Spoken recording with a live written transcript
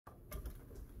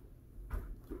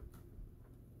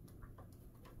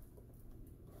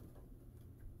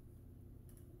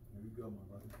my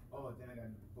brother. Oh, then I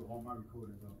got to put all my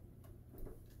recordings on.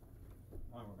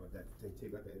 I don't know about that.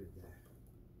 Take out the edit that.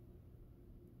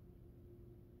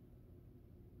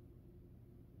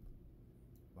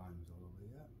 Volume's all the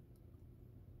way up.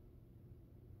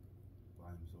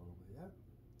 Volume's all the way up.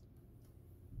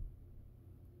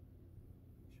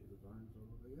 Make sure the volume's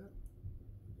all the way up.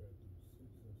 You got to do 6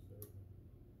 and 7.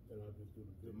 Then I'll just do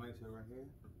The mics are right here.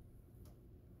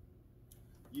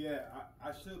 Yeah,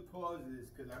 I should pause this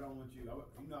because I don't want you.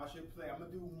 You know, I should play. I'm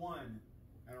gonna do one.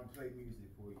 I don't play music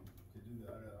for you to do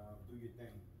the other. Do your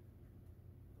thing.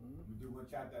 I'm gonna do one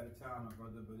chapter at a time, my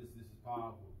brother. But this is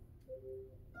powerful.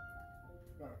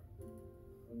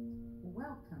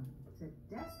 Welcome to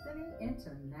Destiny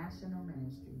International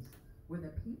Ministries, where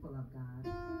the people of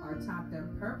God are taught their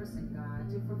purpose in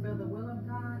God to fulfill the will of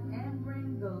God and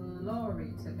bring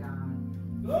glory to God.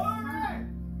 Glory!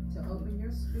 To open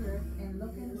your spirit and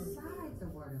look inside the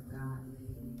Word of God,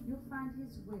 you'll find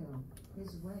His will,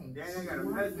 His way. Dang, I got a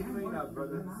mess to clean up,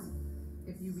 brother.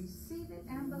 If you receive it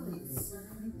and believe it,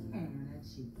 you can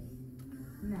achieve it.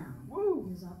 Now,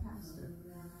 here's our pastor.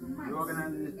 You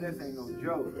organizing this ain't no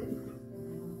joke.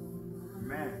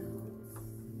 Man.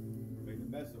 Make a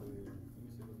mess over here.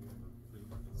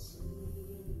 Let me sit over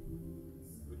here.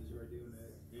 Put this right there on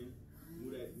that end.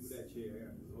 Move that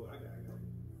chair. Oh, I got it.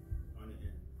 On the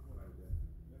end.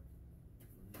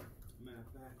 Matter of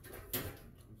fact,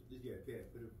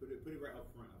 put it right up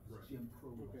front. Jim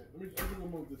Crow. Okay, let me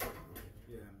move this up.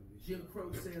 Yeah. Jim Crow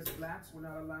says blacks were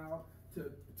not allowed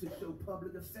to show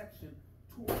public affection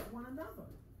towards one another.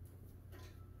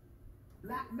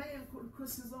 Black man couldn't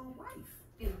kiss his own wife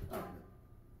in public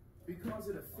because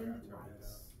it offended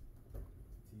whites.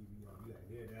 TV on, you gotta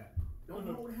hear that. Don't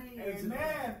hold hands.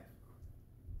 Amen.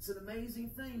 It's an amazing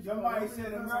thing. Somebody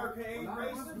said America ain't racist. A lot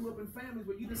of us grew racist. up in families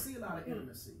where you didn't see a lot of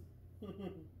intimacy.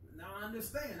 Now I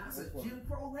understand. That's a Jim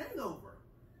Crow hangover.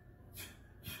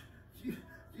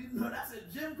 You know, that's a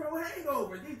Jim Crow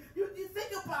hangover. You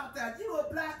think about that. You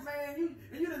a black man,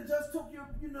 you done just took your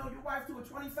wife to a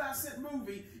 25-cent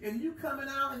movie, and you coming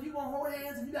out and you gonna hold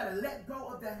hands and you gotta let go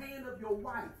of the hand of your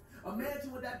wife.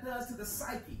 Imagine what that does to the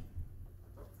psyche.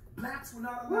 Blacks were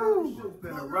not allowed to show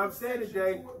been a rough day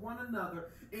today. toward one another,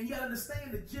 and you gotta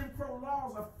understand that Jim Crow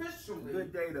laws officially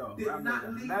Good day though. did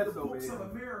not leave the books here. of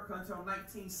America until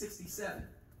 1967.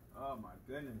 Oh my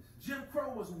goodness. Jim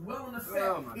Crow was well in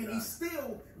effect, and he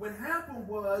still, what happened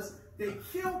was they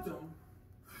killed him,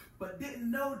 but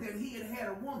didn't know that he had had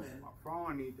a woman My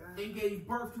phone need that. and gave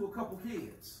birth to a couple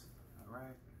kids. All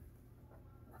right.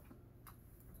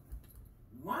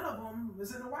 One of them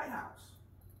was in the White House.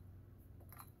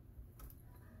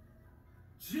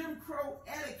 Jim Crow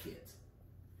etiquette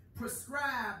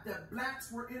prescribed that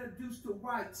blacks were introduced to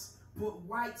whites, but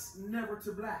whites never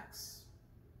to blacks.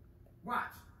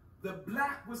 Watch. The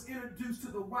black was introduced to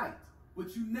the white,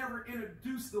 but you never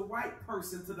introduced the white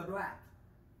person to the black.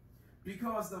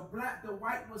 Because the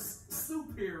white was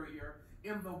superior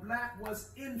and the black was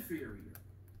inferior.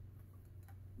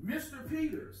 Mr.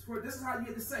 Peters, this is how you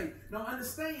had to say, now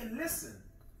understand, listen,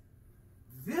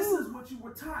 this is what you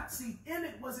were taught. See,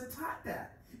 Emmett wasn't taught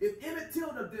that. If Emmett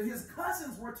Till, his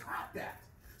cousins were taught that.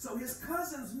 So his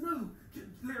cousins knew,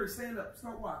 Larry, stand up,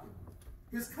 start walking.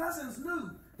 His cousins knew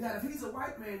that if he's a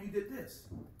white man, you did this.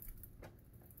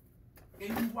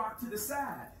 And you walk to the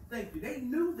side. Thank you. They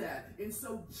knew that. And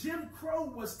so Jim Crow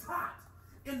was taught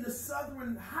in the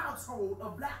southern household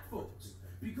of black folks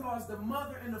because the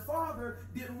mother and the father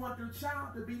didn't want their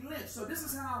child to be lynched. So this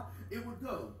is how it would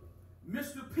go.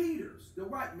 Mr. Peters, the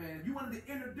white man, if you wanted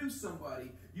to introduce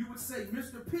somebody, you would say,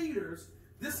 Mr. Peters,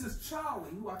 this is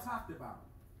Charlie, who I talked about.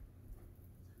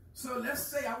 So let's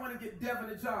say I want to get Devin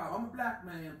a job. I'm a black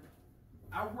man.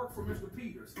 I work for Mr.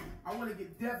 Peters. I want to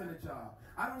get Devin a job.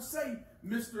 I don't say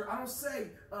Mr.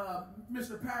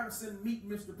 Patterson, meet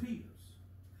Mr. Peters.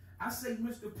 I say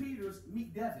Mr. Peters,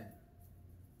 meet Devin.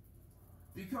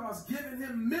 Because giving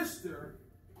him Mr.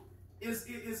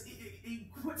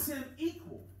 it puts him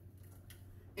equal.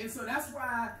 And so that's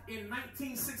why in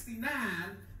 1969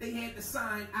 they had to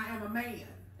sign I Am a Man.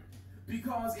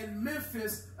 Because in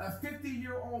Memphis, a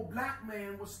 50-year-old black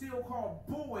man was still called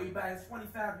boy by his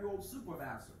 25-year-old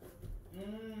supervisor.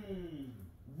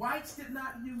 Whites did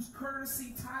not use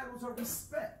courtesy titles of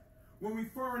respect when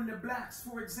referring to blacks.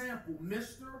 For example,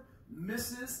 Mr.,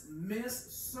 Mrs., Miss,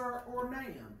 Sir, or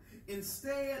Ma'am.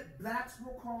 Instead, blacks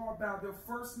were called by their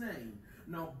first name.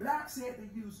 Now, blacks had to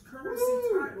use courtesy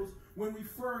titles when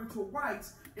referring to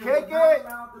whites and were not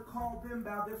allowed to call them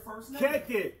by their first name. Kick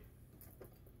it.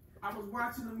 I was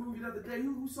watching a movie the other day.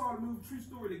 Who saw the movie True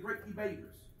Story, The Great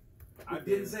Debaters? With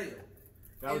Denzel.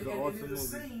 That was an awesome and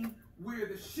there's a movie. scene where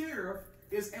the sheriff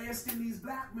is asking these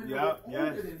black men that are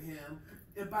older than him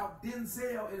about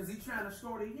Denzel, and is he trying to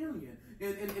start a union?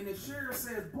 And the sheriff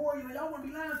says, boy, you know, y'all want to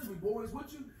be lying to me, boys,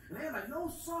 what you? And they're like, no,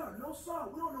 sir,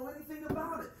 we don't know anything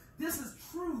about it. This is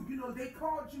true. You know, they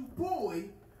called you boy,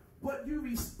 but you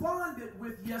responded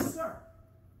with yes, sir.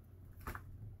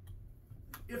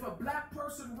 If a black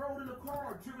person rode in a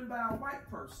car driven by a white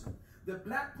person, the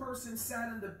black person sat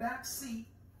in the back seat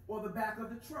or the back of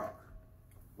the truck.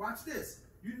 Watch this.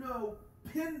 You know,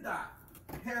 PennDOT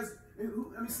has,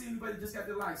 let me see anybody just got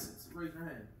their license. Raise your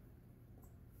hand.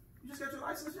 You just got your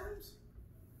license, James?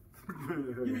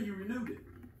 You mean you renewed it?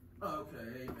 Oh,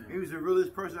 okay, amen. He was the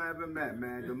realest person I ever met,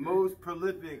 man. The most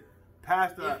prolific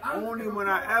pastor only when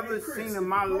I ever seen in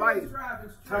my life.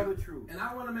 Tell the truth. And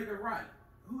I want to make it right.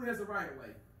 Who has the right of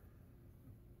way?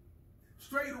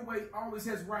 Straight away always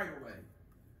has right of way.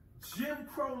 Jim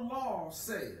Crow law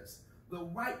says the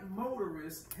white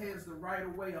motorist has the right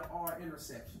of way at all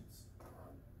intersections.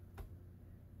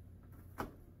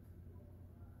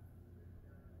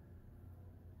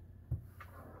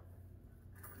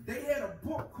 They had a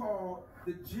book called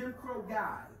The Jim Crow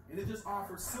Guide, and it just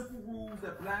offered simple rules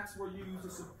that blacks were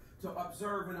used to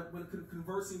observe when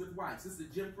conversing with whites. This is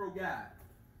the Jim Crow Guide.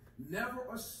 Never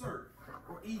assert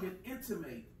or even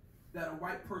intimate that a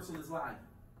white person is lying.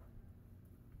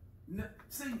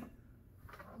 See,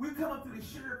 we come up to the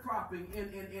sharecropping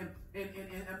and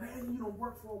imagine you don't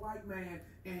work for a white man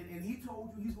and he told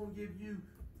you he's going to give you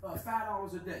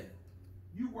 $5 a day.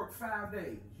 You work 5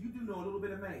 days. You do know a little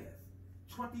bit of math.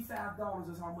 $25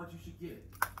 is how much you should get.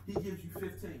 He gives you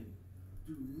 15.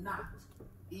 Do not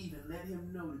even let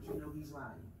him know that you know he's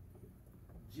lying.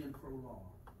 Jim Crow law.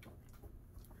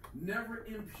 Never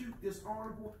impute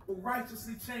dishonorable or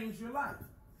righteously change your life.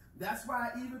 That's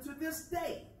why even to this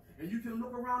day, and you can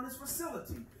look around this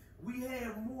facility, we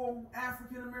have more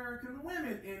African-American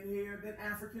women in here than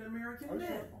African-American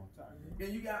men.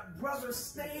 And you got brothers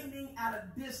standing at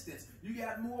a distance. You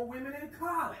got more women in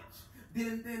college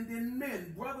than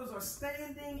men. Brothers are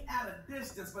standing at a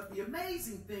distance. But the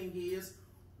amazing thing is,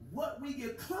 what we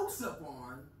get close up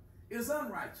on is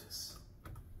unrighteous.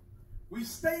 We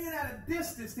stand at a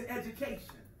distance to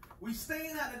education. We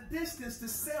stand at a distance to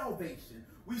salvation.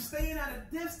 We stand at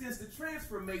a distance to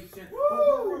transformation. Woo!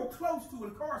 But we're real close to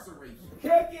incarceration.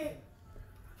 Kick it!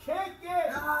 Kick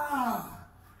it!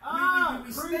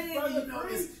 We stand, you know,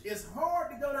 it's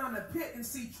hard to go down the pit and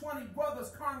see 20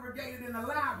 brothers congregated in the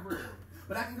library.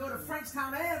 But I can go to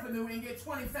Frankstown Avenue and get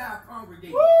 25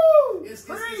 congregated. Woo! It's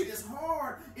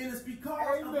hard, and it's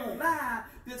because of a lie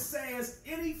that says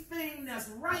anything that's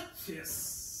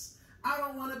righteous, I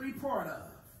don't want to be part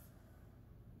of.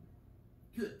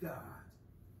 Good God.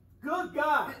 Good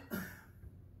God.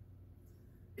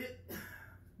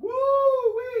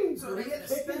 Woo-wee. So they had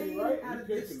to stay at a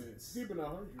distance. Keeping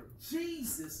 100.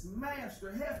 Jesus,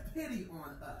 Master, have pity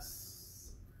on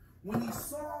us. When he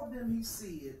saw them, he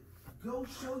said, go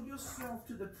show yourself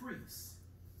to the priests.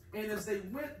 And as they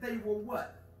went, they were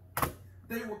what?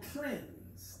 They were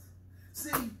cleansed.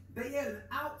 See, they had an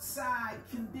outside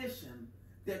condition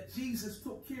that Jesus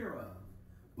took care of.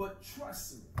 But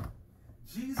trust me,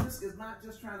 Jesus is not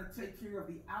just trying to take care of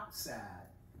the outside.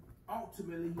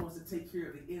 Ultimately, he wants to take care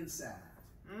of the inside.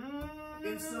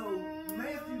 And so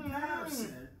Matthew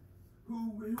Patterson,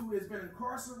 who has been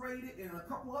incarcerated and a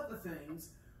couple other things,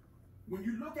 when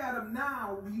you look at him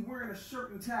now, he's wearing a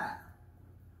shirt and tie.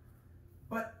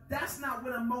 But that's not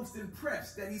what I'm most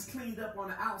impressed, that he's cleaned up on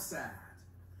the outside.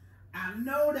 I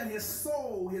know that his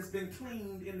soul has been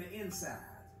cleaned in the inside.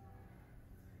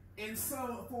 And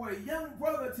so for a young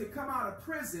brother to come out of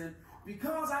prison,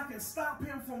 because I can stop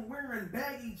him from wearing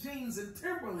baggy jeans and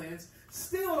Timberlands,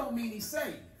 still don't mean he's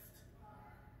saved.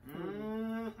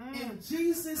 And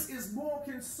Jesus is more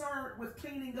concerned with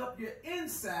cleaning up your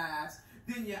insides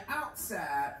than your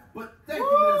outside. But thank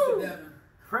you, Minister Devin.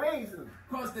 Praise him.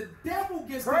 Because the devil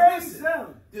gets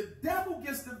the devil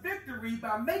gets the victory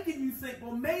by making you think,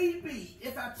 well, maybe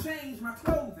if I change my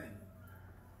clothing,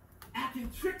 I can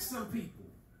trick some people.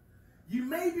 You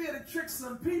may be able to trick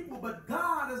some people, but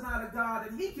God is not a God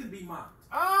that he can be mocked.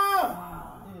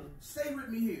 Stay with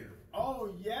me here.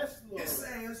 Oh, yes, Lord. It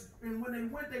says, and when they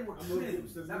went, they were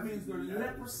cleansed. That means their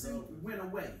leprosy went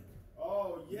away.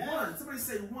 Oh, yes. One. Somebody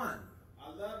say one.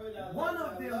 I love it. One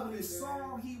of them, when he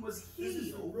saw he was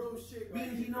healed,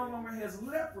 meaning he no longer has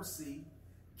leprosy,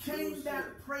 came back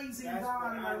praising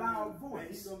God in a loud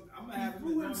voice. He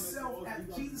threw himself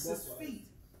at Jesus' feet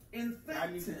and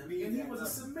thanked him, and he was a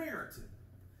Samaritan.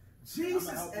 Jesus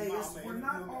asked, were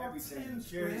not all 10 His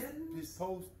cleansed?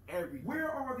 post everything. Where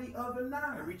are the other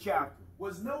 9? Every chapter.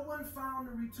 Was no one found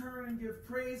to return and give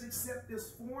praise except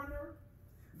this foreigner?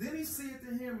 Then he said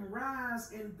to him,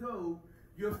 rise and go.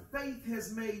 Your faith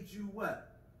has made you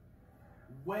what?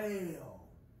 Well.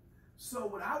 So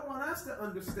what I want us to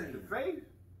understand, Faith.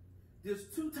 there's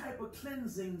 2 types of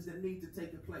cleansings that need to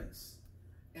take place.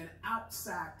 An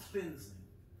outside cleansing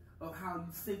of how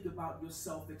you think about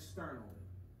yourself externally.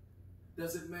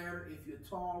 Doesn't matter if you're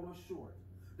tall or short.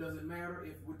 Doesn't matter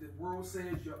if what the world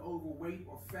says you're overweight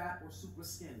or fat or super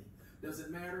skinny.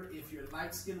 Doesn't matter if you're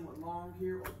light skinned with long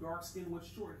hair or dark skinned with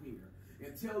short hair.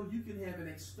 Until you can have an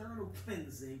external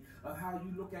cleansing of how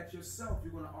you look at yourself,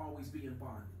 you're going to always be in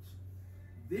bondage.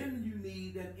 Then you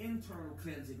need an internal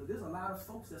cleansing. Because there's a lot of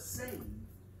folks that saved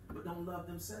but don't love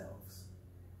themselves.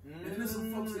 And then there's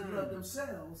some folks that love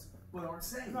themselves but aren't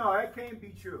saved. No, that can't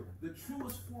be true. The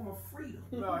truest form of freedom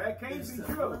No, that can't is be to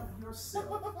true. love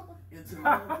yourself and to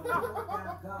love the Lord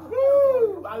thy God.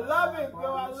 Woo! I love it,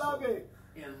 bro. I love it.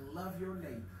 And love your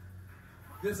neighbor.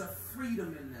 There's a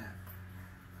freedom in that.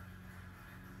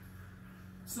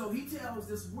 So he tells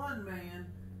this one man,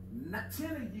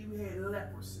 10 of you had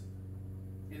leprosy,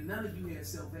 and none of you had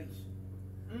salvation.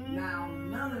 Now,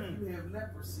 none of you have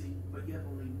leprosy, but yet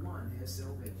only one has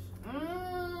salvation.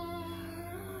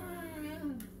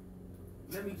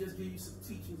 Let me just give you some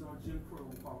teachings on Jim Crow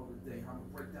and call it a day. How I'm going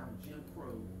to break down Jim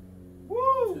Crow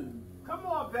to Come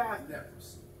on, Pastor.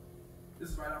 leprosy. This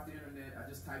is right off the internet. I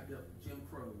just typed up Jim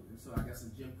Crow, and so I got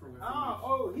some Jim Crow information.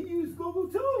 Oh, he used Google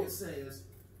too. It says,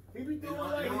 He be doing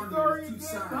and like on stories. there's 2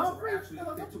 signs. Or actually,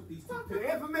 they took these 2 pictures.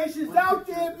 The information's One out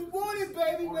picture there. If you want it,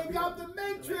 baby, on wake the up the video.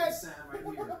 So that's matrix. the sign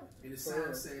right here. And the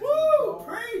sign says, Woo! dogs,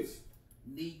 Preach.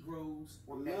 Negroes,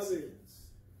 or Love Mexicans.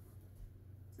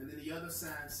 And then the other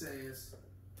sign says,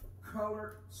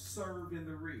 colored served in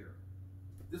the rear.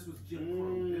 This was Jim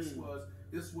Crow.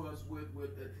 This was with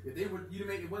if they were, you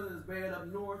know, it wasn't as bad up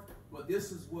north, but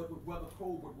this is what Brother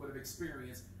Colbert would have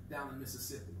experienced down in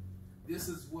Mississippi. This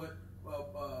is what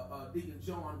Deacon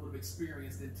John would have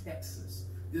experienced in Texas.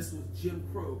 This was Jim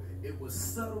Crow. It was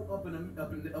subtle up in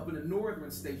the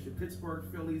northern states, Pittsburgh,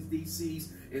 Phillies,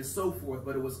 DC's, and so forth.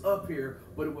 But it was up here.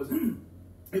 But it was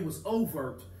it was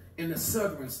overt in the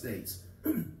southern states.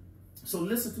 So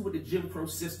listen to what the Jim Crow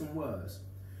system was.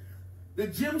 The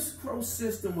Jim Crow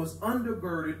system was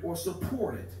undergirded or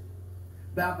supported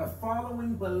by the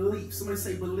following beliefs. Somebody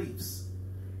say beliefs.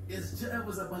 It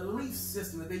was a belief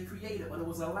system that they created, but it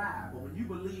was a lie. But when you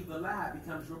believe the lie, it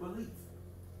becomes your belief.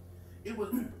 It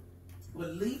was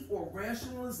belief or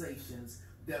rationalizations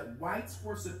that whites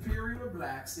were superior to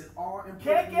blacks in all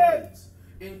important ways,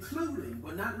 including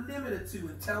but not limited to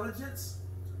intelligence,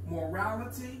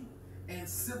 morality, and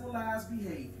civilized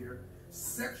behavior.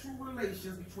 Sexual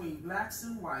relations between blacks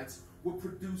and whites would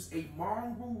produce a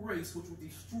mongrel race which would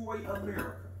destroy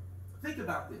America. Think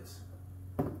about this.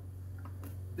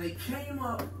 They came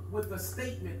up with a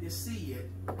statement to see it.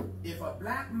 If a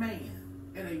black man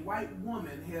and a white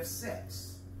woman have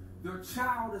sex, their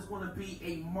child is going to be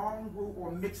a mongrel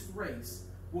or mixed race,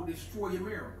 will destroy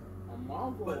America.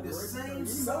 But the same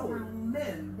southern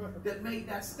men that made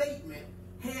that statement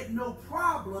had no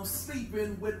problem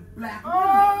sleeping with black women.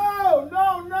 Oh,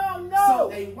 no.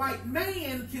 So a white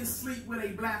man can sleep with a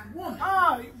black woman.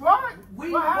 What?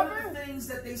 One of the things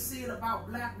that they said about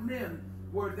black men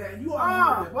were that you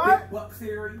all know the big buck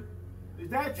theory. Is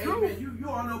that true? Amen. You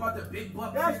all know about the big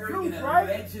buck That's theory, true, and right?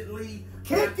 allegedly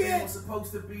Kick black men it. was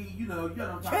supposed to be, you know what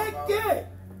I'm talking Kick about. it.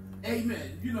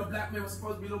 Amen. You know, black men were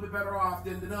supposed to be a little bit better off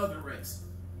than the other race.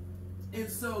 And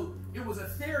so it was a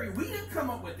theory. We didn't come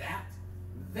up with that.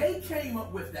 They came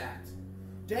up with that.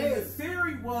 And the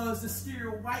theory was to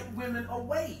steer white women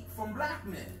away from black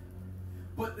men.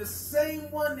 But the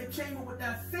same one that came up with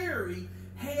that theory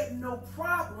had no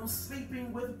problem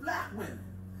sleeping with black women.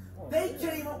 They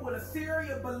came up with a theory,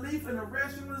 a belief, and a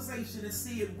rationalization to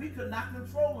see if we could not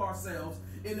control ourselves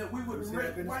and that we would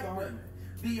rape white women.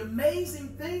 The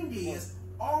amazing thing is,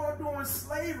 all during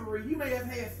slavery, you may have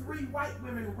had 3 white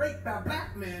women raped by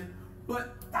black men,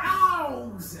 but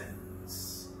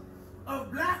thousands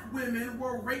of black women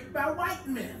were raped by white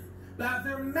men, by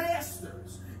their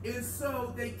masters. And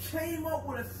so they came up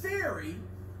with a theory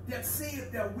that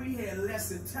said that we had less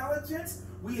intelligence,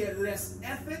 we had less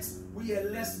ethics, we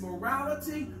had less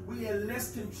morality, we had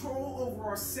less control over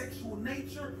our sexual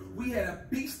nature, we had a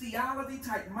bestiality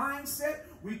type mindset,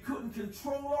 we couldn't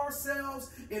control ourselves,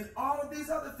 and all of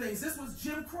these other things. This was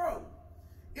Jim Crow.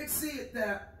 It said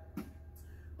that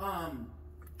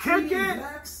treating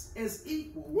blacks as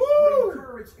equal would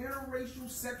encourage interracial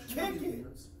sexual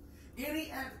unions.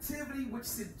 Any activity which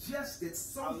suggested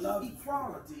social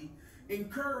equality,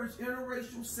 encouraged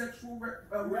interracial sexual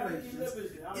relations.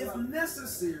 If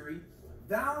necessary,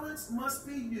 violence must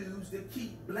be used to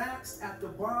keep blacks at the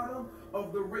bottom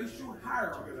of the racial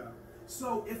hierarchy.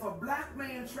 So if a black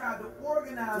man tried to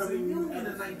organize a union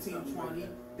in 1920,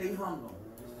 they hung him.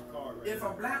 If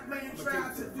a black man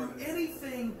tried to do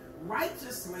anything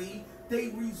righteously, they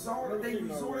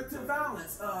resorted to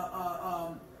violence.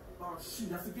 Oh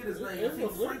shoot, I forget his name. I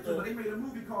think Franklin, but they made a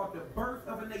movie called The Birth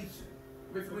of a Nation.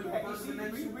 Read the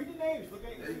names. Read the names. Look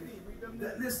at read them.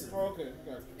 Listen,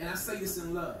 and I say this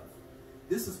in love.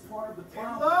 This is part of the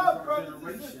problem love, of our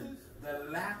generation. The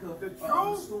lack of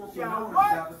historical knowledge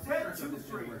about the parents of this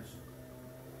generation.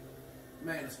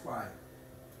 Man, it's quiet.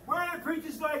 Where are the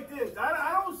preachers like this?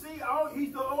 I don't see.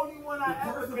 He's the only one I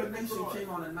ever. The Birth of a Nation came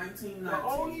on in 1919. The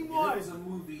only one. It was a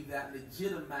movie that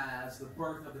legitimized the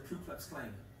birth of the Ku Klux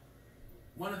Klan.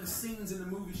 One of the scenes in the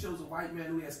movie shows a white man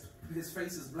who has his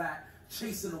face is black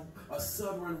chasing a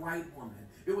southern white woman.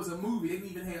 It was a movie. They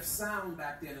didn't even have sound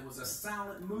back then. It was a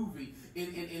silent movie.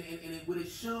 And what it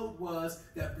showed was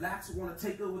that blacks want to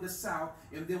take over the South.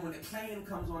 And then when the Klan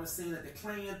comes on the scene, that the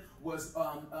Klan was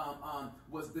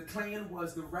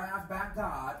derived by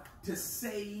God to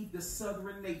save the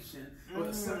Southern nation or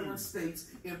the Southern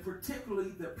states, and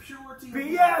particularly the purity of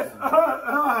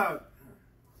the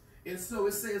And so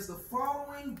it says the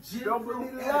following general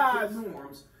etiquette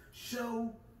norms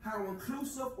show how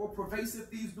inclusive or pervasive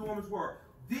these norms were.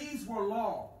 These were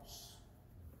laws.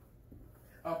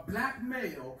 A black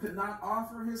male could not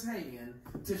offer his hand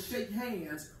to shake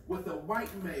hands with a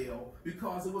white male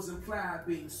because it was implied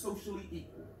being socially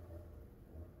equal.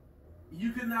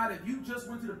 You could not, if you just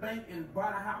went to the bank and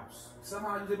bought a house,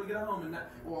 somehow you was able to get a home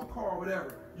or a car or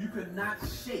whatever, you could not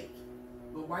shake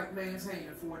the white man's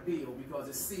hand for a deal because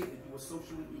it said that you were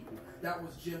socially equal. That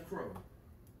was Jim Crow.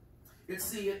 It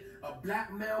said a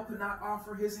black male could not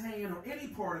offer his hand or any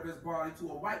part of his body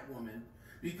to a white woman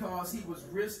because he was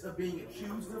risk of being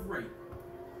accused of rape.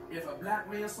 If a black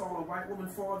man saw a white woman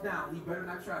fall down, he better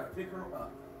not try to pick her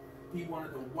up. He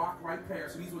wanted to walk right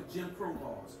past. So these were Jim Crow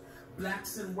laws.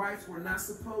 Blacks and whites were not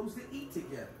supposed to eat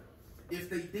together. If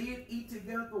they did eat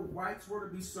together, the whites were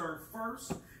to be served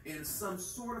first, and some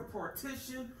sort of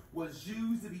partition was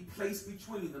used to be placed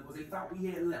between them because they thought we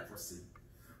had leprosy.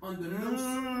 Under no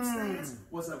circumstance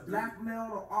was a black male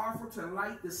to offer to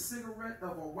light the cigarette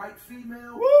of a white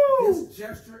female. Woo! This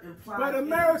gesture implied. But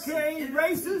America ain't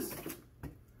racist.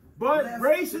 But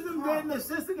racism didn't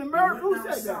exist in America. Who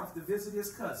said that? To visit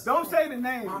his cousin. Don't say the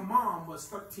name. My mom was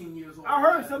 13 years old. I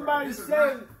heard somebody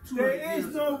say there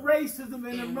is no racism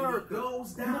in America.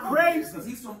 Goes down crazy. Because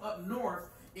he's from up north.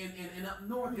 And up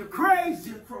north, Jim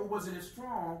Crow wasn't as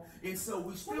strong, and so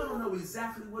we still don't know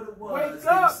exactly what it was. Wake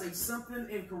up. They say something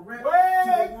incorrect Wake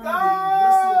to a woman,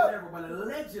 whistle or whatever. But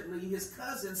allegedly, his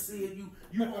cousin said, "You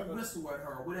won't whistle at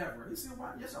her or whatever." He said,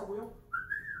 "What? Yes, I will."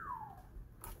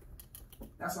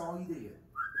 That's all he did.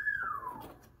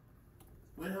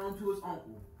 Went home to his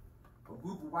uncle. A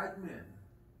group of white men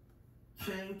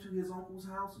came to his uncle's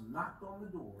house, knocked on the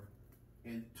door,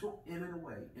 and took Emmett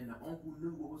away. And the uncle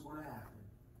knew what was going to happen.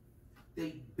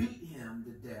 They beat him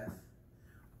to death,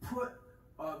 put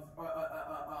the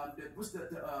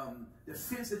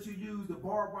fence that you use, the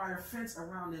barbed wire fence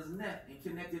around his neck, and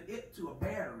connected it to a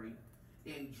battery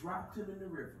and dropped him in the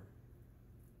river.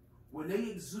 When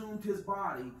they exhumed his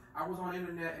body, I was on the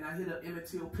internet and I hit up Emmett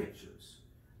Till pictures.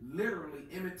 Literally,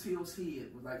 Emmett Till's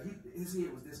head was like, his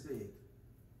head was this big.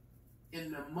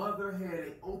 And the mother had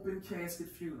an open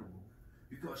casket funeral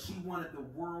because she wanted the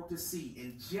world to see.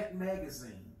 And Jet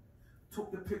magazine took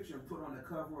the picture and put on the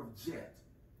cover of Jet.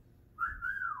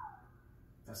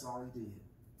 That's all he did.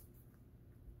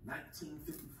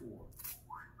 1954.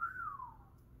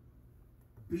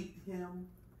 Beat him,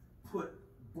 put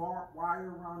barbed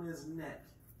wire around his neck,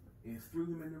 and threw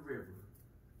him in the river.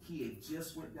 He had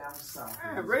just went down south.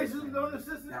 Racism don't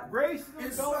exist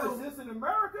in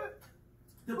America?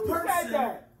 The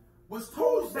person was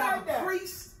told by the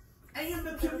priest and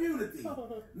the community,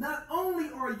 not only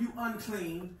are you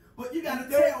unclean, but you got to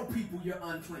tell people you're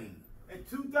unclean. In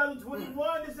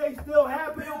 2021, this ain't still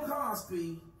happening. Bill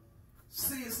Cosby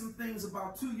said some things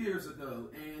about 2 years ago,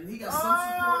 and he got some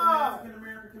support in the African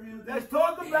American community. Let's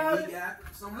talk about it. He got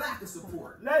some lack of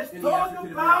support in the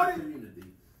African American community.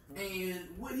 And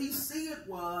what he said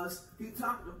was, he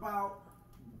talked about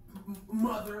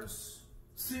mothers,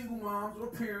 single moms or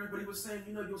parents, but he was saying,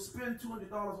 you'll spend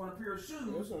 $200 on a pair of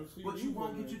shoes, but you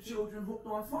won't get your children hooked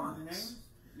on phonics.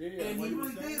 And he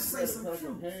really did say some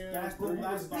truth. But what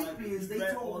was deep is they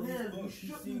told him you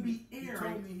shouldn't be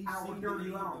airing our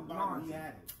dirty laundry.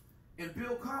 And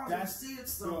Bill Cosby said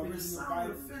something that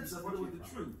sounded offensive, but it was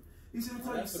the truth. He said, let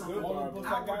me tell you something.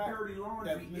 Our dirty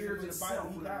laundry airs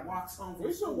itself when it walks home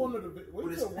from school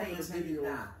with his pants hanging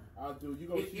down.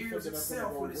 It airs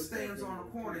itself when it stands on a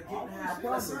corner getting half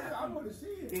lessons. I want to see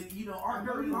it. You know, our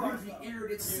dirty laundry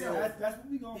aired itself. That's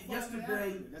what we gonna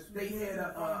Yesterday, they had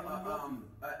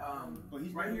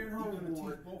right here in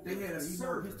Homewood, they had a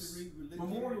service,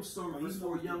 memorial service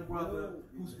for a young brother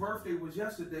whose birthday was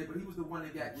yesterday, but he was the one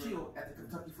that got killed at the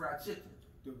Kentucky Fried Chicken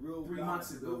 3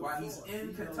 months ago. While he's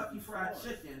in Kentucky Fried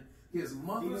Chicken, his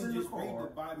mother's in the car,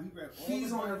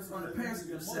 he's on the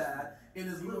passenger side, and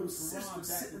his little sister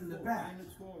sitting in the back.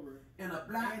 And a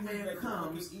black man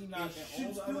comes and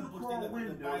shoots through the car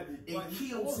window and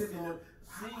kills him.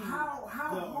 How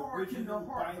hard can the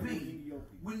heart be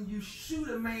when you shoot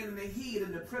a man in the head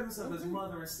in the presence of his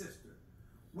mother and sister?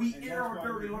 We air our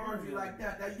dirty laundry like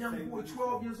that. That young boy,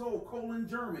 12 years old, Cologne,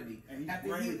 Germany, at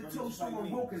the head-to-toe store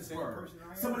in Wilkinsburg.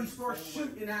 Somebody starts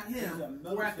shooting at him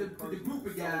or at the group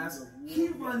of guys. He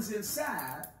runs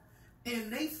inside,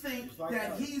 and they think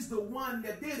that he's the one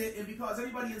that did it, and because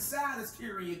everybody inside is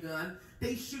carrying a gun,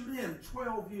 they shoot him,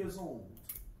 12 years old.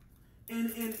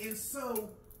 And so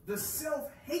the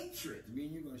self-hatred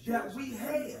that we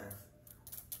have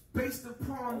based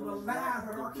upon the lie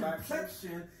that our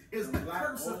complexion is the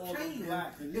curse of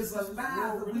Canaan, is a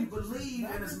lie that we believe,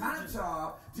 and it's my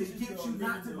job to get you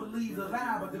not to believe the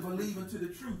lie, but to believe into the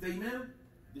truth. Amen?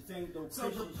 So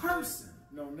the person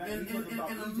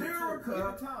in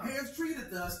America has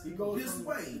treated us this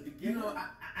way. You know,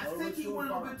 I think he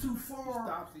went a little bit too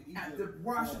far at the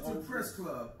Washington Press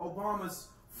Club, Obama's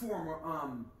former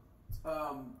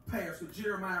pastor,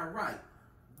 Jeremiah Wright.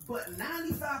 But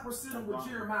 95% of what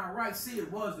Jeremiah Wright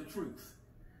said was the truth.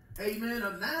 Amen.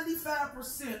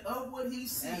 95% of what he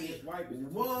said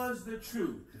was the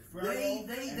truth.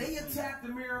 They attacked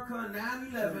America in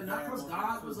 9/11 not because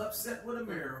God was upset with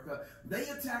America. They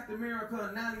attacked America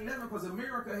in 9/11 because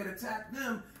America had attacked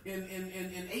them in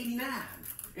 89.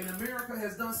 And America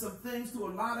has done some things to a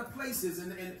lot of places.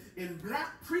 And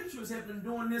black preachers have been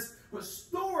doing this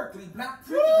historically. Black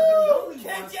preachers have been the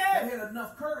only ones that had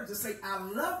enough courage to say, I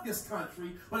love this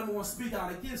country, but I'm going to speak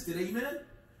out against it. Amen?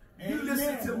 You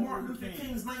listen to Martin Luther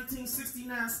King's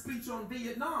 1969 speech on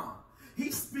Vietnam.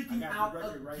 He's speaking out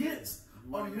against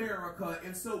America.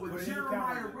 And so what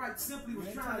Jeremiah Wright simply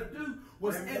was trying to do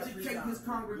was educate his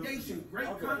congregation.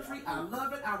 Great country, I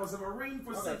love it. I was a Marine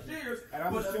for 6 years,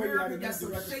 but America got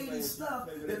some shady stuff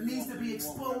that needs to be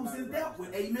exposed and dealt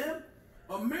with. Amen?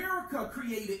 America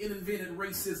created and invented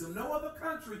racism. No other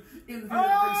country invented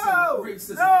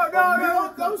racism.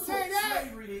 No, don't say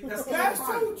that. That's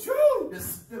so true. They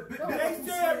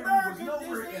say America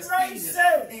is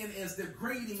racist and as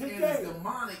degrading and as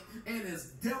demonic and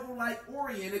as devil-like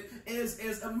oriented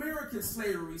as American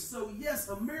slavery. So yes,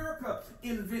 America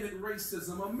invented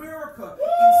racism. America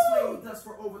enslaved us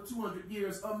for over 200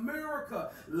 years.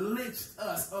 America lynched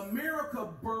us. America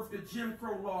birthed the Jim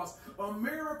Crow laws.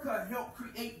 America helped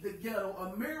create the ghetto.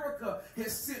 America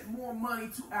has sent more money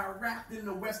to Iraq than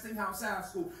the Westinghouse High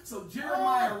School. So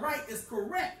Jeremiah Wright is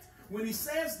correct when he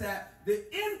says that. The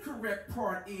incorrect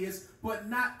part is, but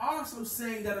not also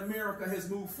saying that America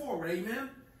has moved forward. Amen?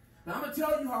 Now I'm going to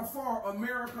tell you how far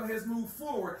America has moved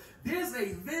forward. There's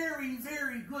a very,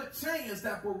 very good chance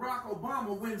that Barack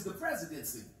Obama wins the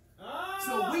presidency.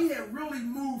 So we have really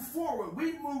moved forward.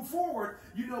 We moved forward.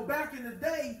 You know, back in the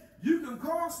day, you can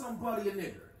call somebody a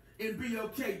nigger and be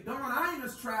okay. Don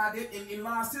Imus tried it and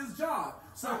lost his job.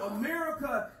 So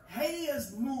America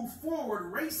has moved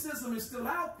forward. Racism is still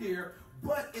out there,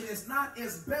 but it is not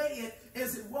as bad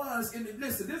as it was. And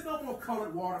listen, there's no more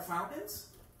colored water fountains.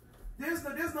 There's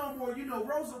no more, you know,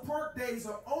 Rosa Parks days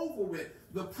are over with.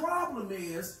 The problem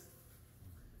is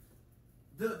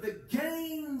the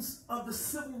gains of the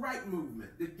civil rights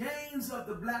movement, the gains of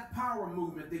the Black Power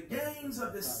movement, the gains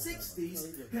of the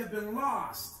 60s have been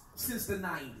lost since the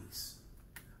 90s.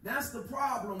 That's the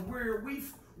problem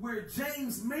where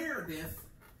James Meredith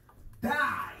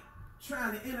died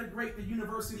trying to integrate the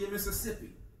University of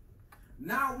Mississippi.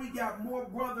 Now we got more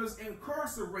brothers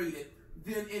incarcerated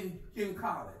than in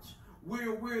college.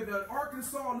 Where the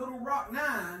Arkansas Little Rock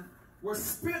 9 were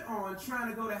spit on trying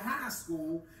to go to high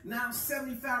school. Now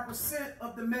 75%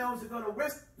 of the males that go to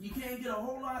West, you can't get a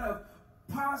whole lot of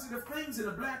positive things in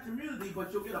the black community,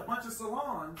 but you'll get a bunch of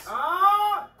salons.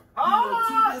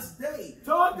 To this day,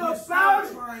 talk we're about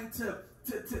still trying to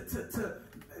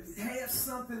have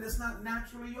something that's not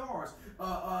naturally yours.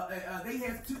 They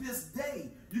have to this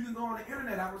day. You can go on the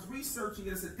internet. I was researching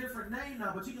it. It's a different name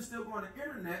now, but you can still go on the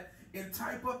internet and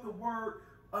type up the word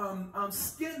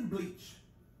skin bleach.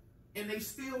 and they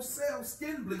still sell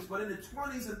skin bleach, but in the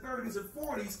 20s and 30s and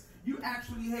 40s, you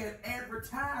actually had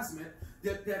advertisement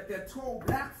that told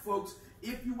black folks,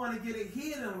 if you want to get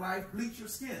ahead in life, bleach your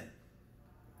skin.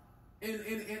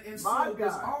 And so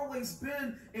there's always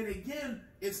been, and again,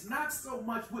 it's not so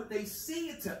much what they see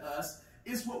it to us,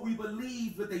 it's what we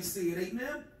believe that they see it.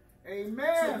 Amen?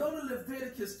 Amen. So go to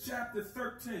Leviticus chapter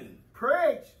 13.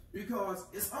 Preach. Because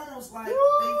it's almost like they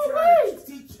try to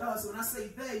teach us, when I say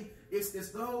they, it's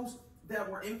those that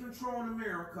were in control in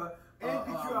America.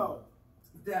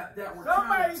 That were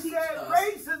trying to teach us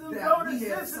racism that we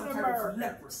had some type of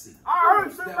leprosy. I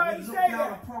heard somebody that we look say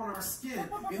down that. upon our skin.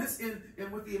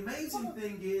 And what the amazing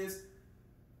thing is,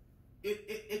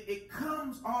 it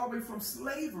comes all the way from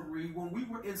slavery when we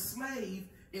were enslaved,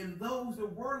 and those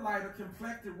that were lighter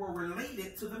complected were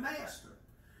related to the master.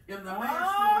 And the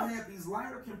master would have these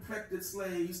lighter complected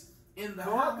slaves in the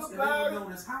house, and they were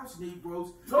known as house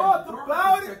Negroes. And the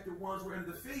darker complected ones were in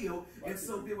the field. And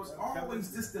so there was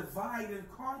always this divide and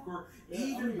conquer,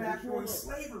 even back during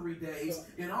slavery days.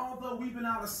 And although we've been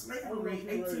out of slavery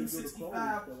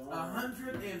 1865,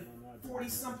 140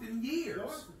 something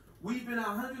years. We've been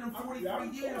out 143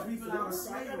 years, we've been out of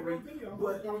slavery,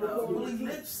 but Willie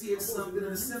Lynch said something in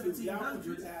the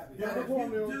 1700s that if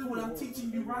you do what I'm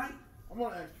teaching you right, I'm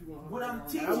gonna ask you what I'm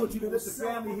teaching I want you to let the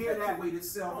family hear that.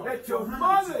 Let your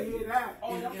mother hear that.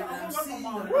 And I'm seeing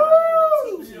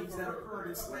the teachings that occurred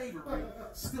in slavery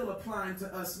still applying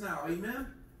to us now. Amen?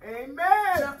 Amen.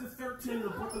 Chapter 13 of the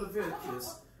book of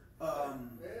Leviticus,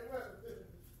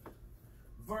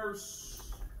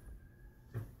 verse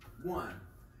 1.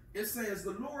 It says,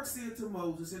 the Lord said to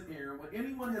Moses and Aaron, when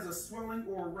anyone has a swelling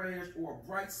or a rash or a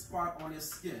bright spot on his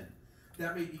skin,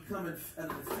 that may become an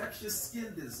infectious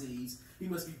skin disease, he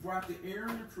must be brought to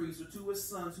Aaron the priest or to his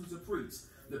sons who's a priest.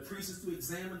 The priest is to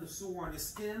examine the sore on his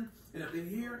skin, and if the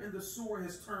hair in the sore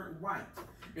has turned white,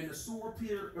 and the sore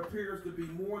appears to be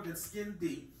more than skin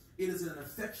deep, it is an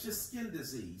infectious skin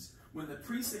disease. When the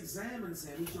priest examines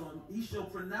him, he shall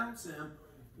pronounce him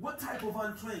what type of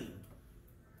unclean?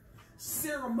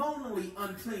 Ceremonially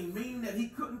unclean, meaning that he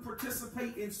couldn't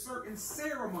participate in certain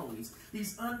ceremonies.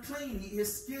 He's unclean.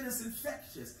 His skin is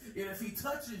infectious. And if he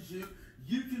touches you,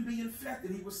 you can be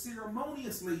infected. He was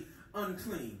ceremoniously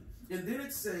unclean. And then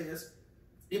it says,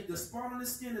 if the spot on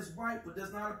his skin is white but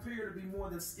does not appear to be more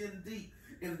than skin deep,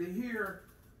 and the hair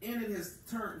in it has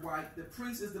turned white, the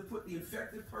priest is to put the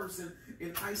infected person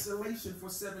in isolation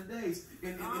for 7 days.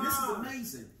 And this is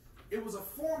amazing. It was a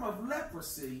form of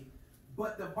leprosy,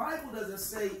 but the Bible doesn't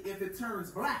say if it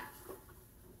turns black.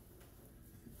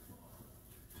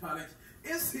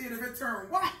 It said if it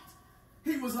turned white,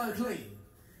 he was unclean.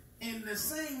 And the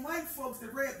same white folks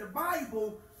that read the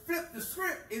Bible flipped the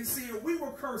script and said we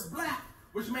were cursed black,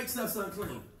 which makes us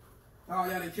unclean. Oh,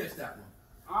 y'all didn't catch that one.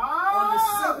 On the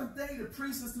seventh day, the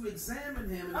priest is to examine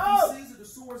him, and if he sees that the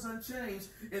sore is unchanged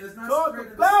and is not spread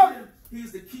in the skin, he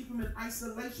is to keep him in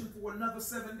isolation for another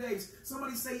 7 days.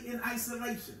 Somebody say in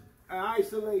isolation.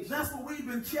 Isolation. That's what we've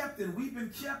been kept in. We've been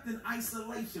kept in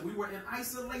isolation. We were in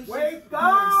isolation during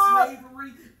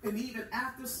slavery, and even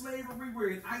after slavery, we're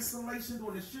in isolation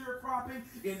during the sharecropping.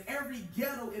 And every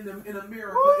ghetto in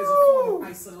America is a form of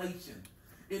isolation.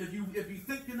 And if you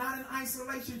think you're not in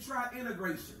isolation, try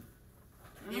integration.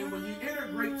 And when you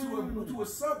integrate to a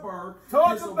suburb,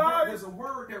 there's a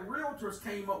word that realtors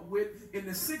came up with in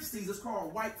the 60s. It's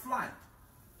called white flight.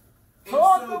 And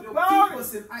so they'll keep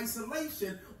us in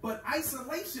isolation, but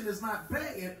isolation is not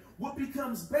bad. What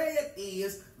becomes bad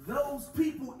is those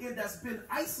people that's been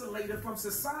isolated from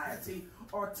society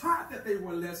are taught that they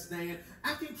were less than.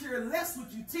 I can care less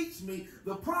what you teach me.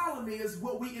 The problem is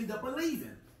what we end up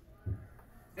believing.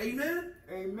 Amen?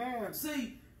 Amen.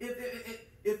 See,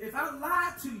 if I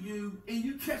lie to you and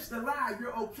you catch the lie,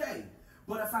 you're okay.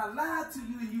 But if I lie to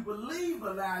you and you believe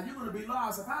a lie, you're going to be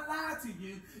lost. If I lie to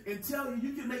you and tell you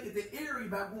you can make it to Erie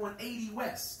by going 80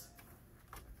 west,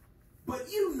 but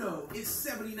you know it's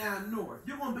 79 north,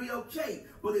 you're going to be okay.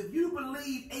 But if you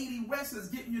believe 80 west is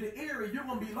getting you to Erie, you're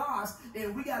going to be lost.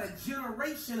 And we got a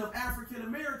generation of African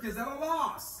Americans that are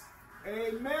lost.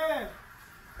 Amen.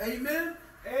 Amen.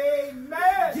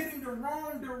 Amen. Getting the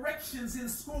wrong directions in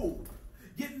school.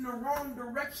 Getting the wrong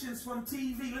directions from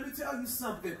TV. Let me tell you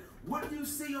something. What you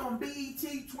see on BET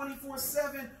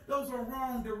 24/7, those are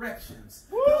wrong directions.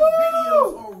 Woo! Those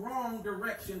videos are wrong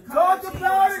direction. Talk about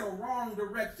that's it. a wrong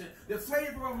direction. The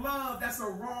Flavor of Love, that's a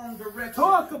wrong direction.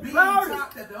 Talk Being about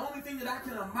taught that the only thing that I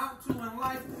can amount to in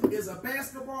life is a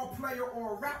basketball player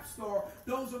or a rap star,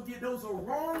 those are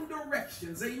wrong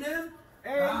directions. Amen?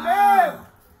 Amen.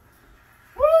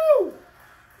 Woo!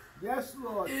 Yes,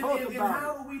 Lord. And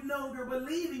how do we know they're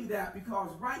believing that?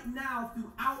 Because right now,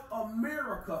 throughout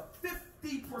America,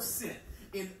 50%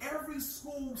 in every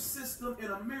school system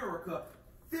in America,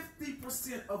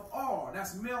 50% of all,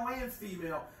 that's male and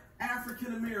female,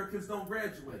 African Americans don't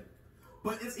graduate.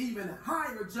 But it's even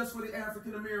higher just for the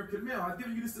African American male. I've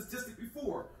given you this statistic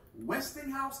before.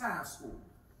 Westinghouse High School,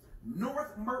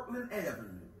 North Mertland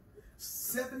Avenue,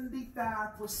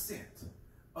 75%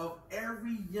 of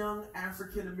every young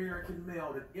African American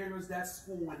male that enters that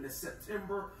school in the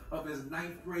September of his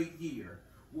 9th grade year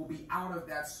will be out of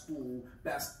that school.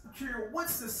 That's care what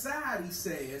society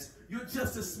says, you're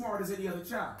just as smart as any other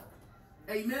child.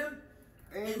 Amen?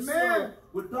 Amen. And so,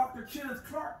 what Dr. Kenneth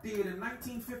Clark did in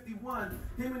 1951,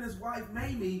 him and his wife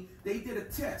Mamie, they did a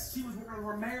test. She was working on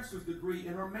her master's degree,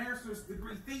 and her master's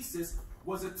degree thesis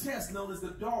was a test known as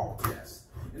the dog test.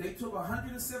 And they took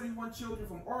 171 children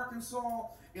from Arkansas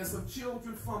and some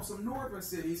children from some northern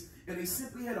cities, and they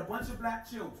simply had a bunch of black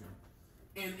children.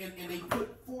 And they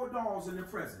put 4 dolls in their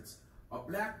presence. A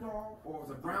black doll, or it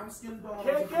was a brown-skinned doll,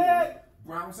 was a boy.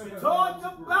 Brown-skinned doll was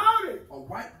a girl. A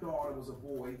white doll was a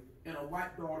boy, and a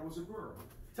white doll was a girl.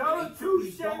 Tell and the they put truth,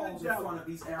 these dolls in front of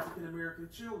these African-American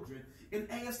children and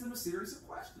asked them a series of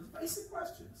questions, basic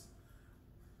questions.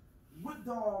 What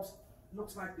doll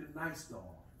looks like the nice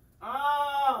doll?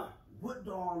 What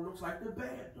doll looks like the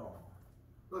bad doll?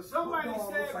 But somebody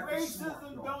said like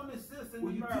racism don't exist in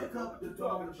America. You pick up the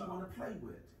doll that you want to play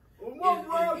with. Well, what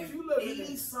world you live in?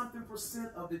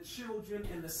 80-something% of the children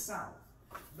in the South,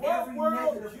 what every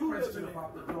world negative question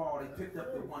about the doll, they picked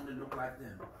up the one that looked like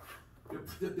them.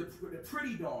 The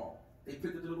pretty doll, they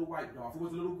picked up the little white doll. If it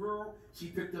was a little girl, she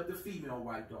picked up the female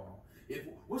white doll.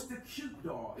 What's the cute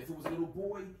doll? If it was a little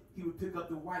boy, he would pick up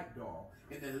the white doll.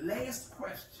 And the last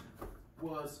question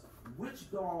was, which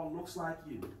doll looks like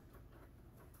you?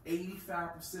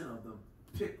 85% of them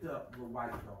picked up the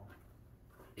white doll.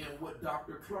 And what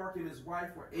Dr. Clark and his wife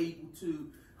were able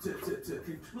to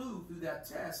conclude through that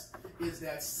test is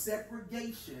that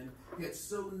segregation had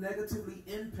so negatively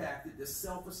impacted the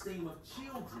self-esteem of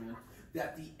children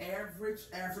that the average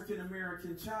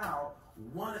African-American child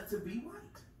wanted to be white.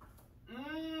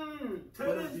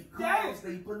 But it's because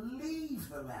they believe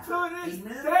the lie. To this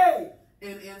Amen? day.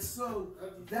 And so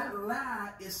that lie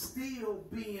is still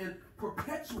being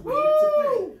perpetuated Woo!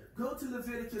 today. Go to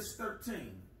Leviticus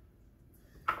 13.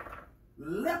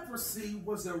 Leprosy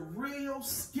was a real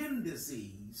skin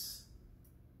disease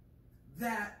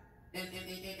that, and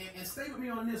stay with me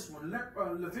on this one,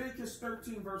 Leviticus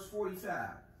 13 verse 45.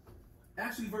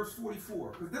 Actually verse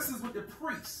 44, because this is what the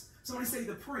priest, somebody say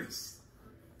the priest.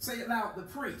 Say it loud, the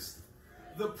priest.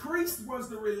 The priest was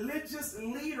the religious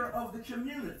leader of the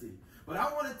community. But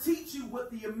I want to teach you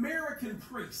what the American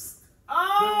priests, the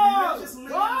religious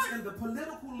leaders and the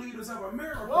political leaders of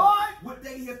America, what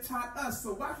they have taught us.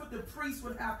 So watch what the priest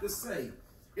would have to say.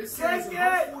 It says in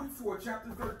verse 44,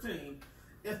 chapter 13,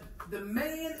 if the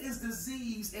man is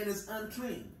diseased and is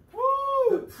unclean,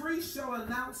 the priest shall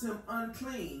announce him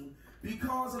unclean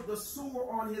because of the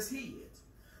sore on his head.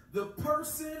 The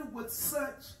person with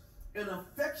such an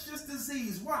infectious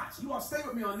disease, watch, you all stay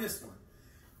with me on this one.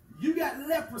 You got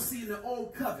leprosy in the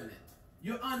old covenant.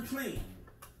 You're unclean.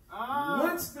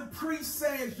 Once the priest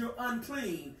says you're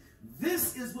unclean,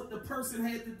 this is what the person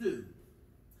had to do.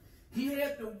 He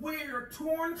had to wear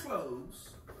torn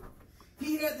clothes.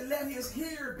 He had to let his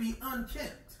hair be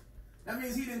unkempt. That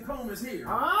means he didn't comb his hair.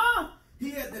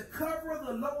 He had to cover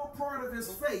the lower part of his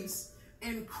face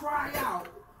and cry out,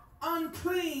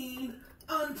 unclean,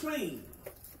 unclean.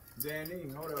 Danny,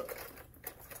 hold up.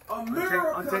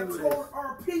 America told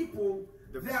our people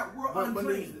that we're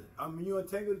unclean. You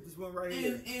untangled this one right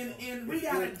here. And we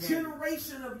got a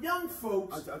generation of young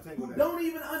folks who don't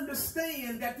even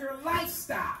understand that their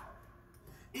lifestyle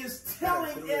is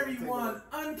telling everyone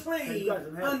unclean,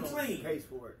 unclean. Case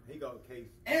for it. He got a case.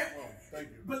 Thank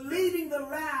you. Believing the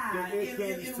lie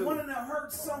and wanting to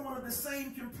hurt someone of the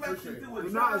same complexion through a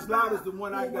not as loud as the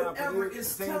one I got. Whatever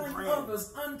is telling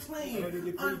others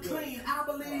unclean, unclean. I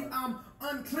believe I'm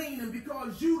unclean, and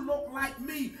because you look like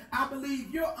me, I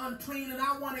believe you're unclean, and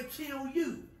I want to kill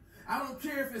you. I don't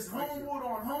care if it's Homewood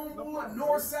on Homewood,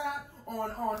 Northside,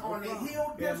 on the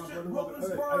Hill District,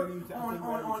 Wilkinsburg,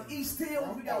 on East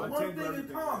Hill. We got one thing in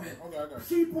common.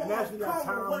 People of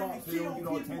color wanting to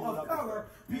kill people of color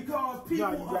because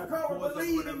people of color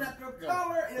believing that their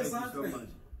color is unclean.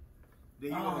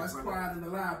 Oh, that's quiet in the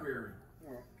library.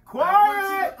 Quiet! I want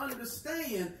you to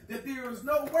understand that there is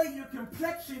no way your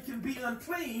complexion can be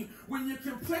unclean when your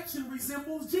complexion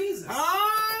resembles Jesus.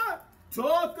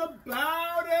 Talk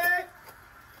about it.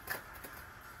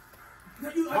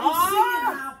 Are you seeing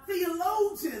how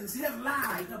theologians ministries have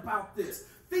lied about this.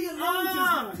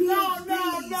 Theologians with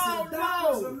PhDs and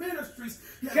doctors of ministries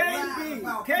have lied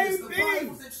about this. The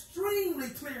Bible's extremely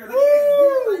clear that he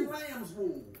had hair like lamb's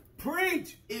wool.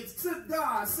 Preach. It took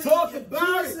God. See, Talk if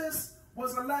about Jesus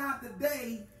was alive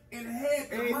today and had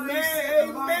the Amen. mindset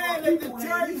of Amen. Let the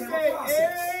church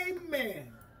say amen.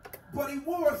 But he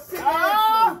wore a thick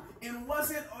afro and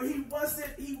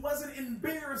he wasn't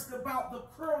embarrassed about the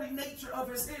curly nature of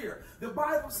his hair. The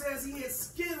Bible says he had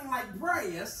skin like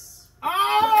brass.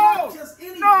 Oh! Just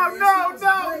any No.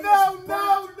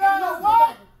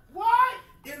 What?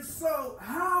 And so,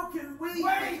 how can we be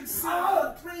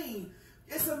considered unclean?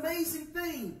 It's an amazing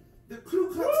thing. The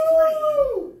Ku Klux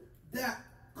Klan that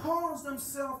calls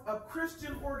themselves a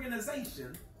Christian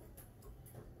organization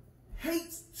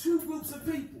hates two groups of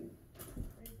people: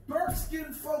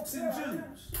 dark-skinned folks and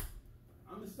Jews.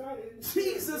 I'm excited.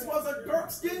 Jesus was a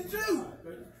dark-skinned Jew.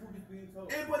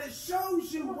 But it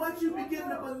shows you once you begin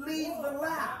to believe the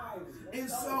lie. And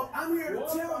so I'm here to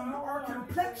tell you our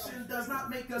complexion does not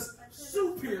make us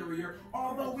superior,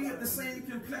 although we have the same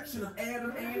complexion of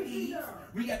Adam and Eve.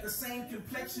 We got the same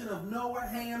complexion of Noah,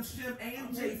 Ham, Shem,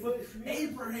 and Japheth.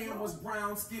 Abraham was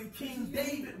brown-skinned. King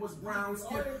David was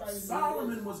brown-skinned.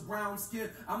 Solomon was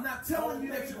brown-skinned. I'm not telling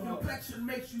you that your complexion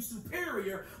makes you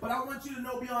superior, but I want you to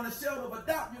know beyond a shadow of a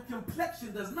doubt, your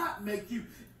complexion does not make you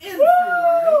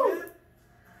inferior.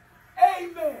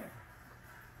 Amen? Amen.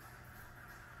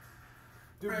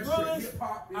 The realest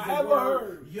I ever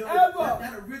heard.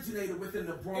 That originated within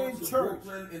the Bronx, in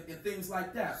Brooklyn, and things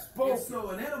like that. And so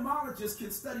an etymologist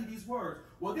can study these words.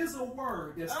 Well, there's a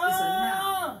word that's it's a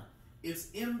noun. It's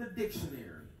in the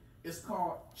dictionary. It's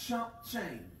called chump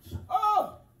change.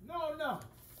 Oh, no.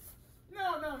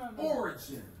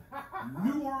 Origin: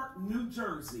 Newark, New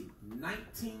Jersey,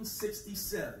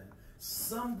 1967.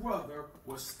 Some brother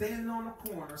was standing on the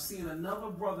corner seeing another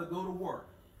brother go to work.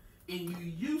 And you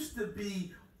used to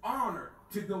be honored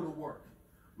to go to work.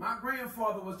 My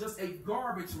grandfather was just a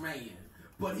garbage man,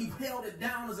 but he held it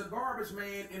down as a garbage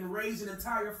man and raised an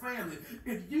entire family.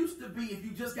 It used to be if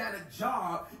you just got a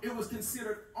job, it was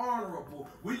considered honorable.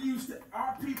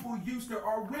 Our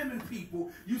women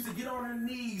people used to get on their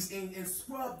knees and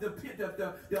scrub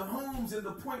the homes in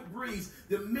the Point Breeze.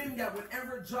 The men got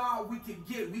whatever job we could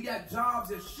get. We got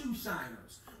jobs as shoe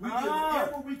shiners. We did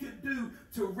whatever we could do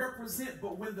to represent,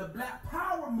 but when the Black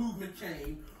Power movement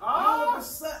came, all of a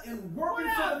sudden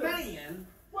working for the man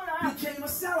became a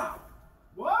sellout.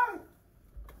 What?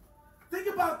 Think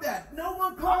about that. No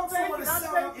one called someone a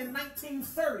sellout in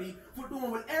 1930 for doing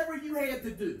whatever you had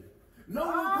to do. No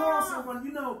one called someone,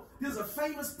 you know, there's a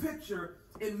famous picture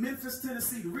in Memphis,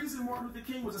 Tennessee. The reason Martin Luther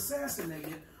King was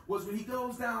assassinated was when he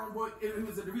goes down, the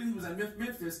reason he was in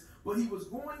Memphis, but he was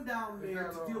going down there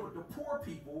to deal with the poor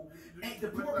people, and the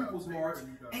poor people's march,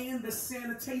 and the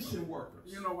sanitation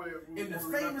workers. And the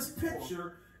famous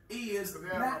picture is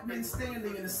black men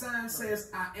standing, and the sign says,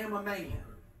 "I am a man."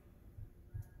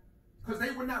 Because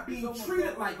they were not being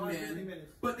treated like men,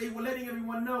 but they were letting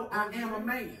everyone know, "I am a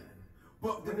man."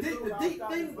 But the deep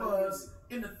thing was,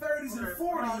 in the 30s and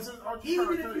 40s,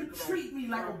 even if you treat me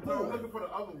like a boy,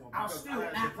 I'll still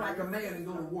act like a man and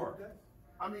go to work.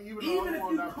 Even if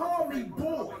you call me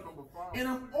boy, and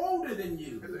I'm older than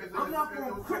you, I'm not going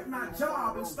to quit my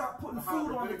job and start putting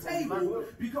food on the table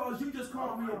because you just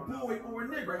called me a boy or a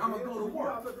nigger. I'm going to go to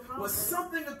work. Well,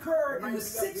 something occurred in the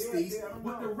 60s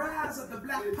with the rise of the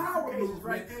Black Power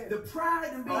movement. The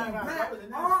pride in being black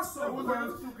also was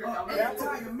an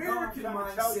anti-American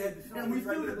mindset, and we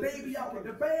threw the baby out with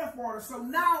the bathwater. So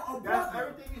now a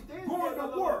brother going to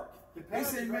work, they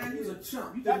say, "Man, you're a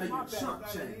chump. You just make a chump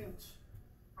change."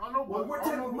 Well, what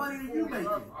type of money are you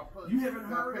making? You haven't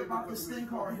heard about this thing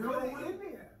called heroin?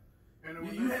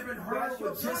 You haven't heard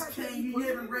what just came. You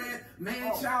haven't read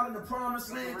Man Child in the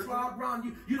Promised Land, Claude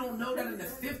Brown. You don't know that in the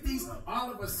 50s,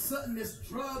 all of a sudden this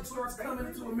drug starts coming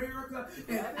into America,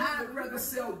 and I'd rather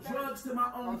sell drugs to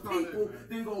my own people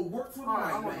than go work for the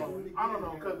white man. I don't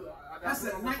know, because that's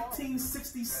a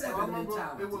 1967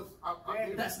 mentality.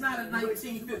 That's not a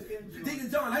 1950.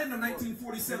 Deacon John, I didn't know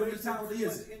 1947 mentality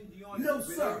is it? No,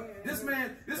 sir. This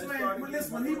man,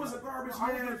 when he was a garbage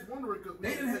man,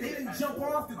 they didn't jump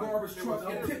off the garbage truck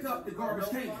and pick up the garbage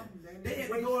can. They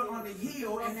had to go on the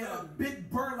hill and had a big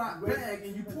burlap bag,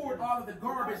 and you poured all of the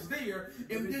garbage there,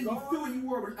 and then you threw, and you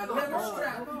wore a leather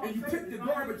strap, and you picked the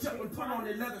garbage up and put on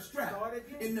a leather strap,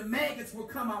 and the maggots will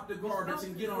come out the garbage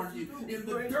and get on you, and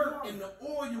the dirt and the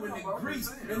oil and the grease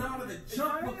and all of the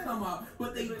junk will come out.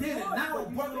 But they did it. Now a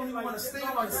brother don't even want to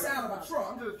stand on the side of a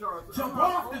truck, jump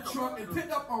off the truck and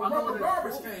pick up a rubber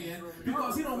garbage can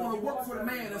because he don't want to work for the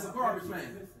man as a garbage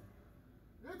man.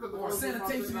 or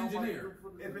sanitation engineer.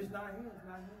 If it's not him, it's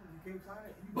not him. You can't find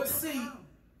it. But see,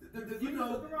 the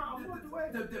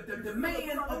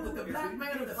man of the black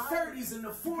man of the 30s and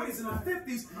the 40s and the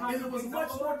 50s, and it was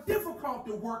much more difficult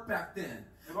to work back then.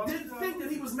 Didn't think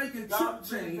that he was making chump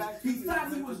change. He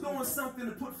thought he was doing something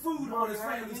to put food on his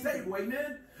family's table.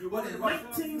 Amen? But in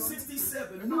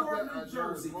 1967, Newark, New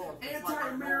Jersey,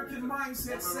 anti-American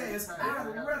mindset says,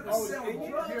 I'd rather sell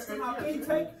drugs to my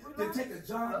people than take a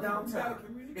job downtown.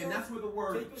 And that's where the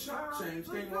word chump change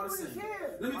came on the scene.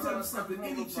 Let me tell you something.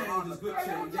 Any change is good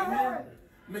change. Amen?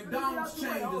 McDonald's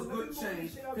change is good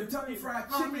change. Kentucky Fried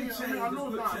Chicken change is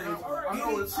good change.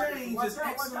 Any change is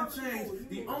excellent change.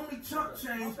 The only chump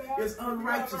change is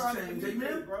unrighteous change.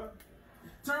 Amen?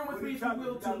 Turn with me, if you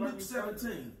will, to Luke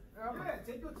 17. Yeah,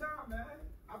 take your time, man.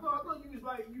 I thought you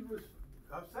was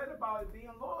upset about it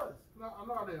being lost. No, I'm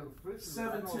not in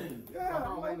 17. Yeah,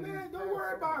 I'm like, man, don't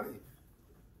worry about it.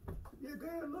 Yeah, go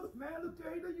ahead, look, man, look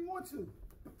there you want to.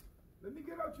 Let me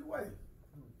get out your way.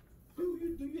 Do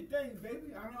your thing,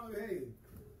 baby. I know, hey,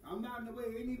 I'm not in the way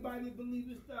of anybody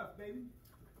believing stuff, baby.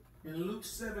 In Luke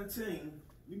 17,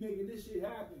 you making this shit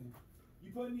happen.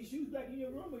 You putting these shoes back in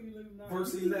your room or you leaving them out?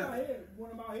 Verse 11. You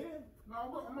want them out here? No,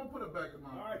 I'm going to put it back in my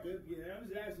All right, good. Yeah, I'm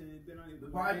just asking. The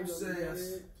Bible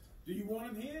says, do you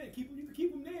want them here? You can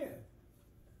keep them there.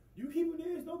 You keep them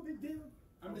there, it's no big deal.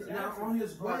 I'm just now asking. on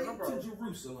his way to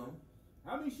Jerusalem,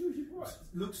 how many shoes you brought?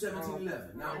 Luke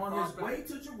 17:11. Now on his way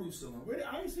to Jerusalem,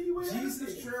 I ain't see you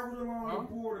Jesus traveled along the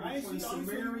border between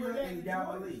Samaria and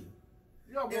Galilee.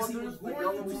 As he was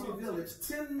going into a village,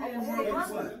 10 men had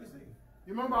what?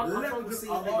 You remember I told Leprosy,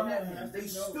 you they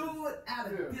stood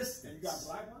at a distance. You got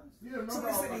black ones? Yeah,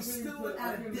 Somebody said they stood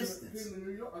at a distance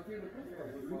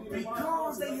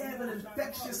because they have an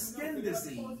infectious skin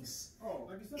disease.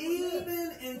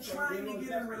 Even in trying to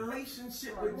get a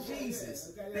relationship with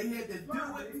Jesus, they had to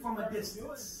do it from a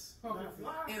distance.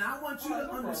 And I want you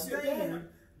to understand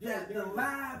that the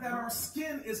lie that our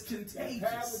skin is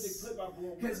contagious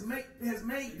has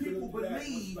made people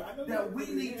believe that we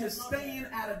need to stand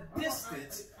at a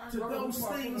distance to those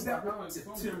things that were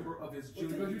September of his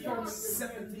junior year.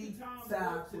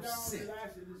 75%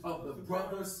 of the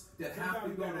brothers that have to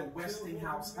go to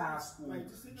Westinghouse High School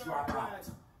drop out.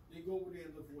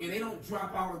 And they don't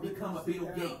drop out and become a Bill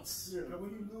Gates.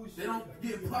 They don't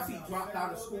get Puffy dropped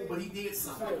out of school, but he did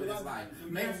something with his life.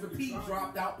 Master P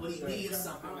dropped out, but he did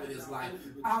something with his life.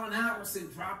 Allen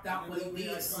Iverson dropped out, but he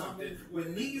did something.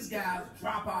 When these guys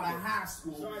drop out of high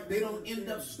school, they don't end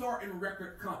up starting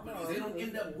record companies. They don't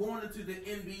end up going into the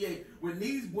NBA. When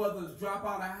these brothers drop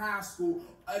out of high school,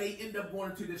 they end up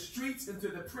going to the streets, into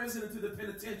the prison, into the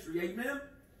penitentiary. Amen?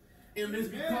 And it's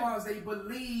because they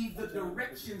believe the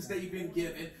directions they've been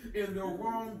given in the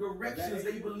wrong directions.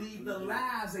 They believe the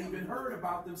lies they've been heard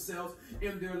about themselves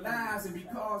in their lives, and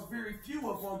because very few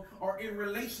of them are in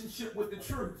relationship with the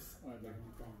truth.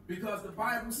 Because the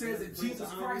Bible says that Jesus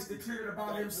Christ declared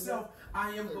about himself,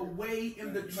 I am the way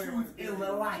and the truth and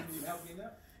the life.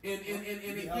 And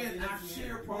again, I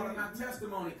share part of my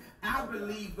testimony. I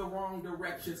believe the wrong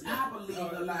directions. I believe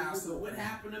the lies. So what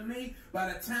happened to me?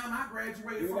 By the time I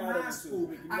graduated from high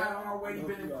school, I had already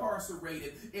been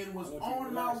incarcerated and was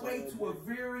on my way to a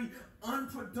very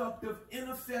unproductive,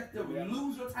 ineffective,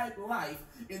 loser-type life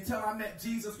until I met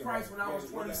Jesus Christ when I was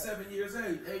 27 years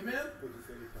old. Amen?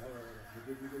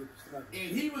 And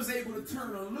he was able to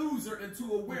turn a loser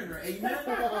into a winner. Amen?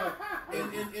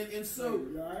 And so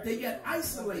they got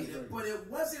isolated, but it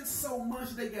wasn't so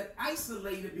much they got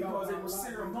isolated because it was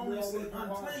ceremoniously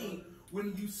unclean.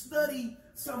 When you study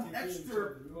some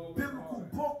extra biblical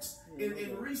books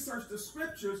and research the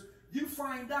scriptures, you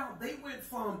find out they went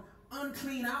from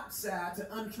unclean outside to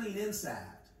unclean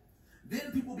inside.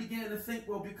 Then people began to think,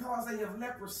 well, because they have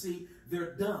leprosy,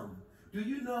 they're dumb. Do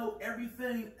you know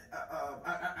everything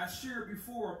I shared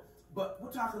before, but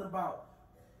we're talking about,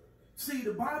 see,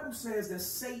 the Bible says that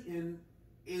Satan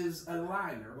is a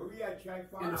liar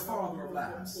and the father of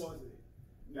lies.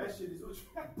 That shit is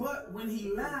but when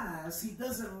he lies, he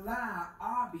doesn't lie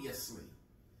obviously.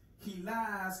 He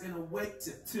lies in a way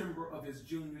September of his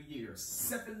junior year.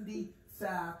 75%.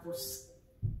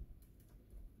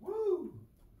 Woo!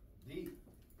 Deep.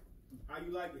 How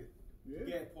you like it?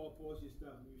 Yeah. Pause your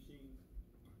stuff.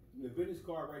 The business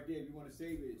card right there, if you want to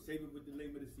save it with the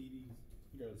name of the CDs.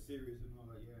 You got a series and all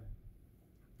that, yeah.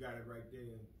 Got it right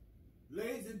there.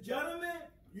 Ladies and gentlemen,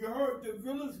 you heard the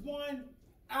realest one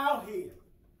out here.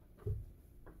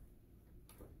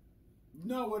 You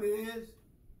know what it is.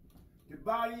 The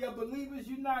body of believers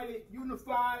united,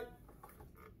 unified.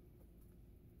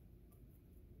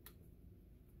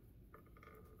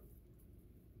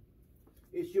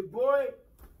 It's your boy,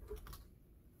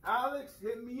 Alex,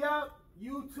 hit me up.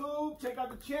 YouTube, check out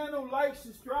the channel, like,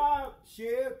 subscribe,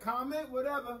 share, comment,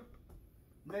 whatever.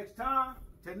 Next time,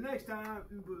 till next time,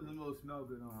 we put a little smell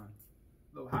good on.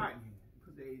 A little hot in here.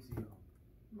 Put the AC on.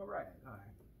 Am I right? All right.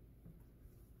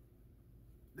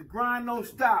 The grind don't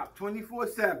stop,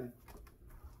 24/7.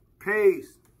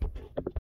 Peace.